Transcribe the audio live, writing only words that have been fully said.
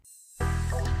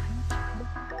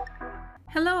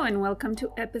Hello and welcome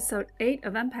to episode 8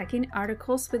 of Unpacking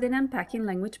Articles within Unpacking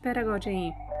Language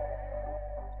Pedagogy.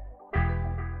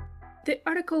 The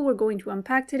article we're going to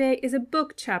unpack today is a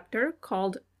book chapter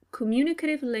called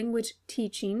Communicative Language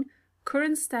Teaching,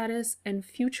 Current Status and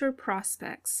Future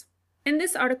Prospects. And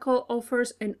this article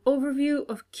offers an overview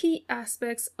of key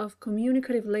aspects of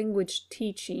communicative language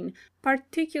teaching,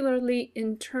 particularly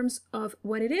in terms of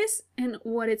what it is and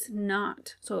what it's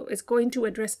not. So it's going to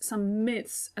address some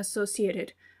myths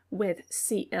associated with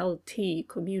CLT,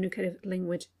 communicative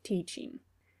language teaching.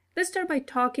 Let's start by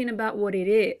talking about what it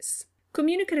is.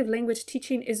 Communicative language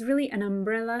teaching is really an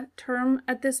umbrella term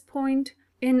at this point,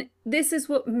 and this is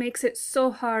what makes it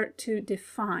so hard to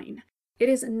define. It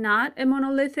is not a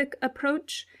monolithic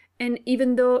approach, and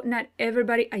even though not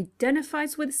everybody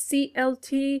identifies with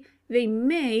CLT, they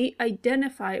may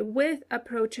identify with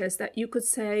approaches that you could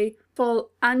say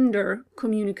fall under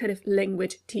communicative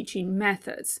language teaching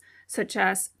methods, such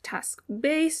as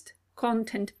task-based,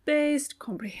 content-based,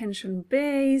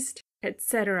 comprehension-based,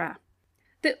 etc.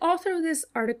 The author of this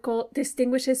article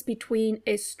distinguishes between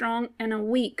a strong and a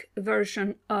weak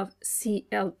version of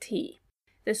CLT.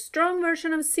 The strong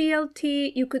version of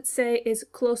CLT, you could say, is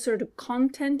closer to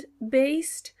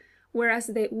content-based, whereas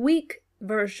the weak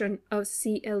version of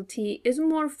CLT is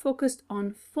more focused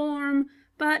on form,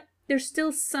 but there's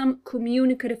still some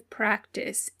communicative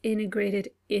practice integrated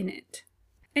in it.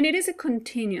 And it is a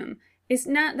continuum. It's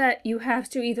not that you have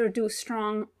to either do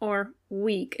strong or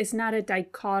weak. It's not a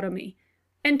dichotomy.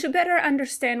 And to better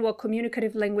understand what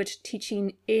communicative language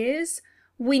teaching is,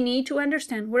 we need to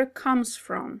understand where it comes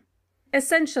from.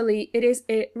 Essentially, it is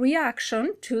a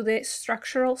reaction to the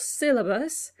structural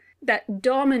syllabus that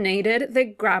dominated the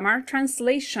grammar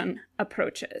translation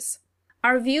approaches.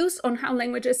 Our views on how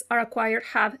languages are acquired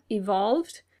have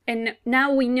evolved, and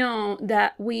now we know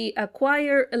that we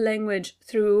acquire a language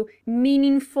through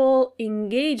meaningful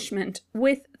engagement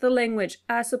with the language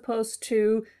as opposed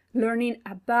to learning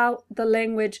about the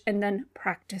language and then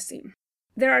practicing.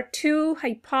 There are two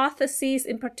hypotheses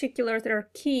in particular that are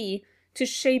key to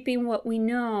shaping what we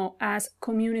know as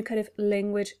communicative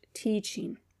language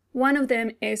teaching. One of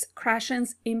them is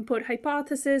Krashen's input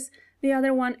hypothesis. The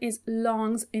other one is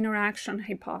Long's interaction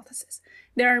hypothesis.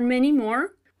 There are many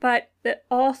more, but the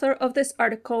author of this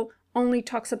article only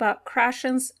talks about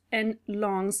Krashen's and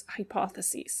Long's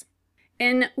hypotheses.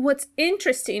 And what's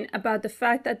interesting about the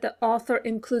fact that the author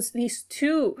includes these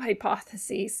two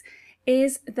hypotheses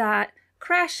is that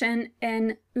Krashen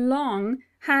and Long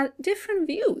had different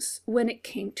views when it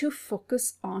came to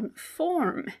focus on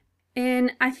form.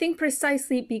 And I think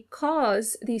precisely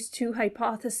because these two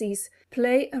hypotheses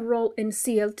play a role in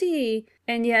CLT,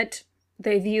 and yet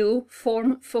they view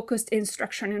form-focused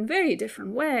instruction in very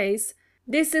different ways,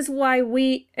 this is why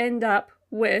we end up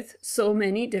with so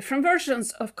many different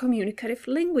versions of communicative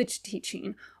language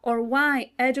teaching, or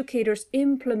why educators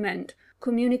implement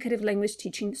communicative language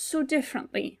teaching so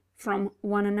differently from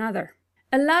one another.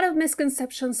 A lot of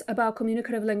misconceptions about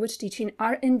communicative language teaching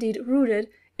are indeed rooted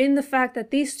in the fact that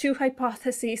these two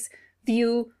hypotheses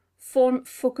view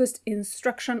form-focused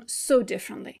instruction so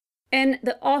differently. And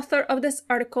the author of this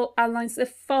article outlines the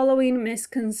following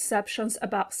misconceptions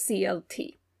about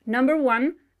CLT. Number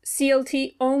one,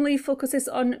 CLT only focuses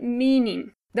on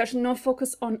meaning. There's no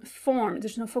focus on form.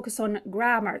 There's no focus on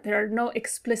grammar. There are no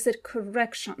explicit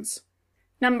corrections.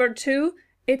 Number two,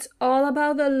 it's all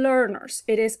about the learners.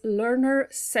 It is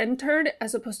learner-centered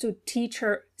as opposed to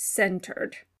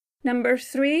teacher-centered. Number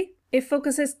three, it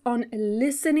focuses on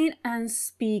listening and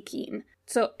speaking.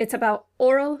 So it's about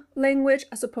oral language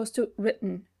as opposed to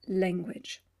written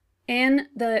language. And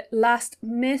the last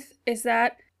myth is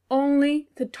that only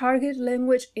the target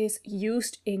language is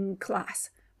used in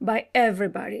class by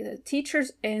everybody, the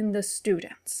teachers and the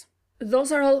students.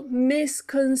 Those are all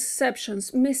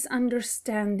misconceptions,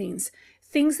 misunderstandings,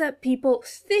 things that people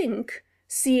think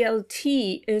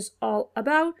CLT is all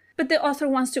about, but the author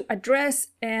wants to address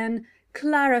and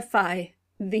clarify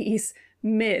these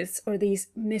myths or these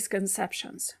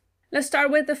misconceptions. Let's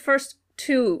start with the first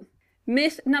two.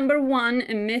 Myth number one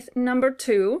and myth number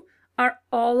two are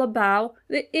all about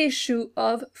the issue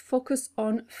of focus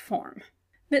on form.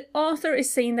 The author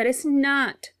is saying that it's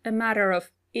not a matter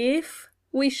of if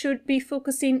we should be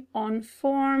focusing on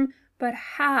form, but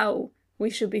how we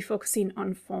should be focusing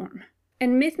on form.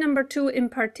 And myth number two in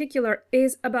particular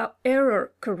is about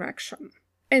error correction.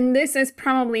 And this is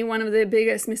probably one of the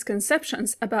biggest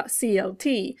misconceptions about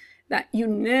CLT, that you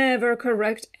never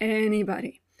correct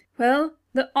anybody. Well,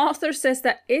 the author says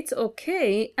that it's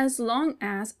okay as long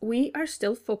as we are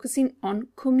still focusing on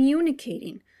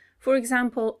communicating. For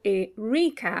example, a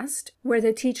recast, where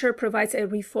the teacher provides a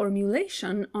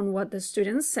reformulation on what the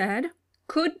student said,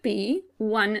 could be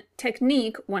one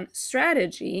technique, one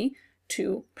strategy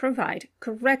to provide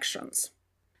corrections.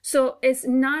 So it's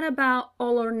not about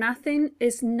all or nothing,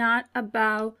 it's not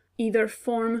about either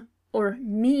form or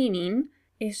meaning,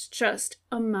 it's just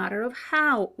a matter of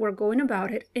how we're going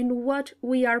about it and what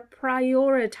we are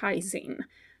prioritizing.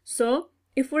 So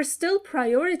if we're still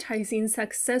prioritizing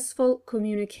successful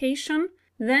communication,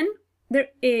 then there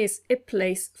is a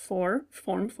place for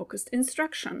form-focused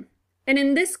instruction. And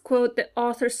in this quote, the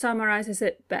author summarizes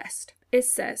it best. It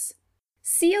says,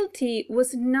 CLT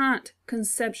was not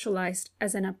conceptualized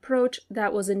as an approach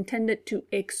that was intended to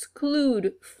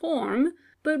exclude form,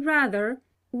 but rather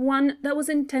one that was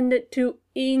intended to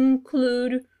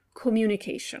include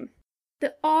communication.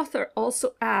 The author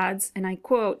also adds, and I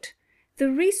quote, "The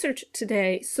research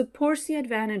today supports the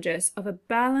advantages of a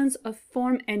balance of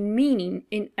form and meaning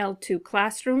in L2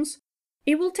 classrooms.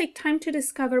 It will take time to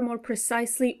discover more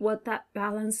precisely what that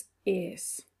balance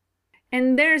is."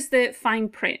 And there's the fine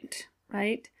print,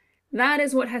 right? That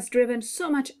is what has driven so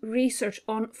much research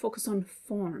on focus on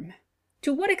form.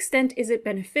 To what extent is it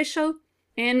beneficial?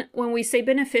 And when we say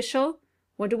beneficial,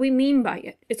 what do we mean by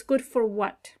it? It's good for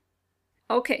what?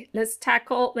 Okay, let's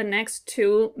tackle the next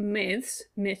two myths,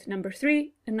 myth number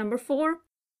 3 and number 4.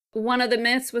 One of the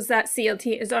myths was that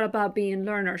CLT is all about being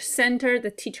learner-centered,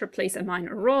 the teacher plays a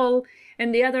minor role,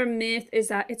 and the other myth is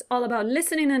that it's all about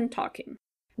listening and talking.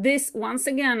 This, once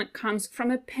again, comes from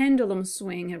a pendulum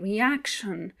swing, a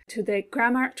reaction to the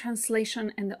grammar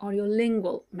translation and the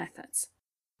audiolingual methods.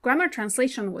 Grammar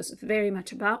translation was very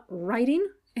much about writing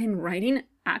and writing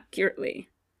accurately.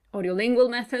 Audiolingual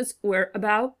methods were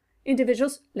about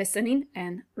individuals listening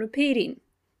and repeating.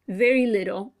 Very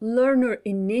little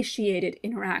learner-initiated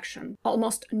interaction,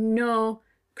 almost no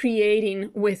creating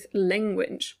with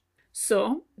language.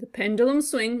 So the pendulum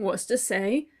swing was to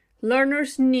say,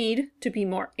 learners need to be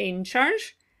more in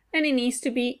charge, and it needs to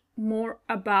be more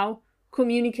about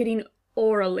communicating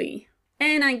orally.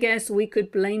 And I guess we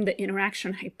could blame the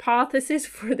interaction hypothesis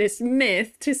for this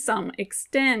myth to some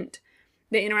extent.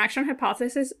 The interaction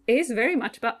hypothesis is very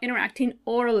much about interacting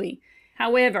orally.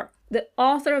 However, the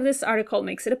author of this article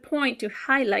makes it a point to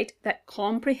highlight that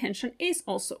comprehension is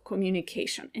also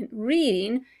communication, and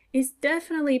reading is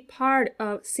definitely part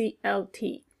of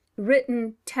CLT.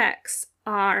 Written texts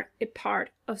are a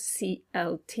part of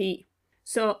CLT.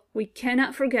 So we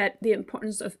cannot forget the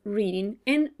importance of reading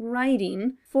and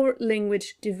writing for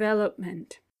language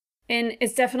development. And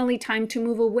it's definitely time to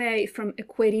move away from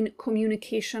equating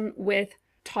communication with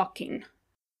talking.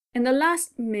 And the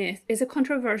last myth is a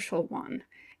controversial one,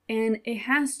 and it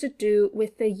has to do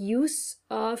with the use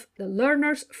of the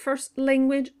learner's first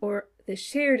language or the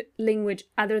shared language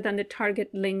other than the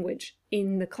target language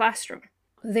in the classroom.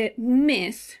 The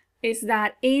myth is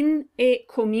that in a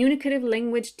communicative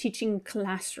language teaching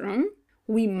classroom,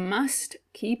 we must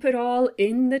keep it all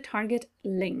in the target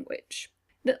language.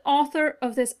 The author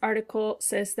of this article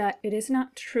says that it is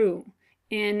not true,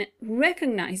 and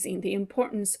recognizing the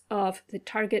importance of the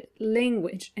target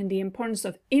language and the importance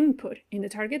of input in the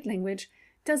target language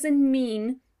doesn't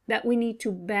mean that we need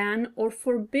to ban or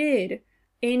forbid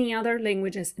any other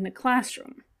languages in the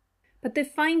classroom. But the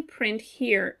fine print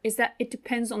here is that it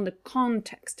depends on the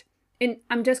context. And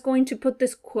I'm just going to put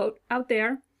this quote out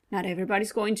there. Not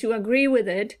everybody's going to agree with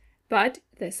it, but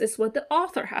this is what the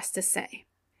author has to say.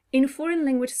 In foreign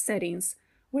language settings,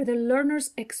 where the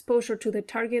learner's exposure to the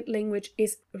target language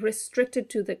is restricted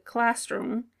to the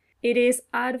classroom, it is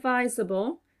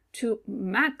advisable to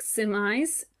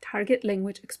maximize target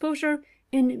language exposure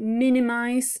and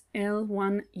minimize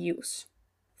L1 use.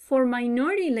 For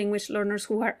minority language learners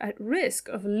who are at risk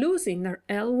of losing their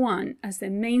L1 as the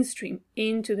mainstream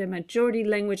into the majority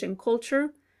language and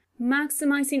culture,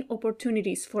 maximizing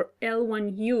opportunities for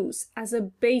L1 use as a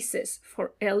basis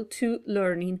for L2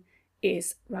 learning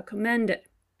is recommended.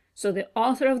 So the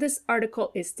author of this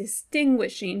article is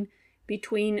distinguishing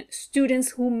between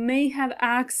students who may have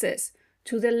access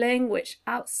to the language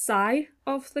outside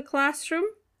of the classroom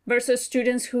versus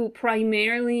students who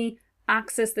primarily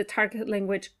access the target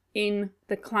language in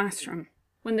the classroom.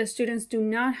 When the students do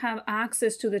not have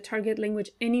access to the target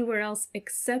language anywhere else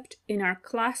except in our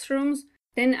classrooms,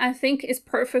 then I think it's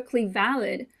perfectly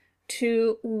valid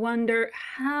to wonder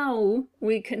how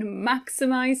we can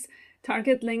maximize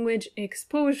target language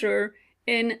exposure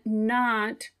and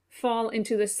not fall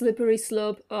into the slippery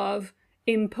slope of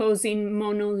imposing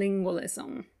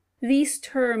monolingualism. These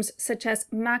terms such as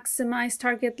maximize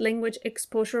target language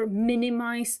exposure,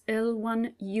 minimize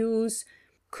L1 use,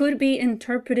 could be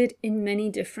interpreted in many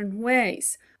different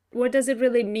ways. what does it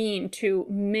really mean to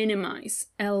minimize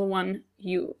L1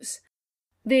 use?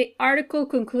 The article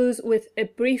concludes with a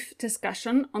brief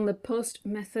discussion on the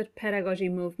post-method pedagogy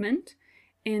movement,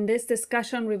 and this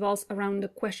discussion revolves around the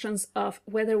questions of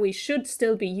whether we should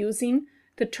still be using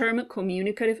the term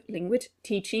communicative language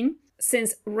teaching,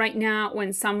 since right now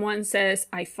when someone says,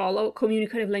 I follow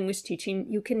communicative language teaching,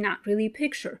 you cannot really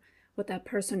picture what that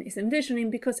person is envisioning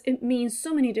because it means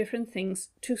so many different things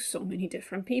to so many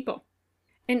different people.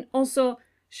 And also,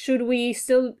 should we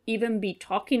still even be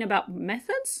talking about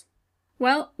methods?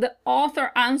 Well, the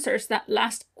author answers that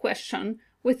last question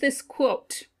with this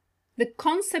quote: "The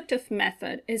concept of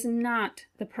method is not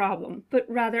the problem, but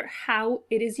rather how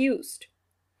it is used."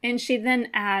 And she then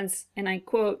adds, and I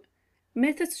quote,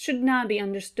 "Methods should not be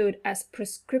understood as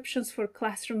prescriptions for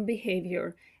classroom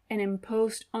behavior and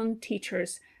imposed on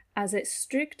teachers as a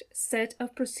strict set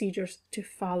of procedures to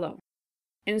follow."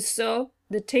 And so,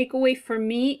 the takeaway for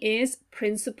me is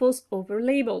principles over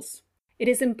labels. It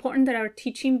is important that our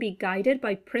teaching be guided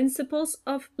by principles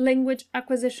of language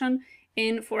acquisition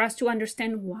and for us to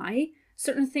understand why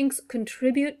certain things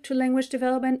contribute to language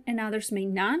development and others may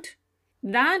not.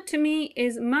 That to me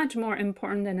is much more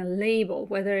important than a label,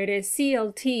 whether it is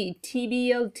CLT,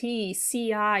 TBLT,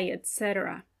 CI,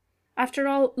 etc. After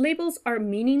all, labels are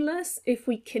meaningless if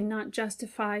we cannot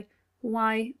justify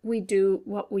why we do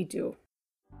what we do.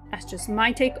 That's just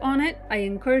my take on it. I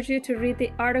encourage you to read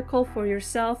the article for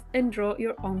yourself and draw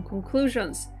your own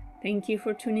conclusions. Thank you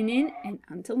for tuning in, and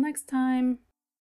until next time.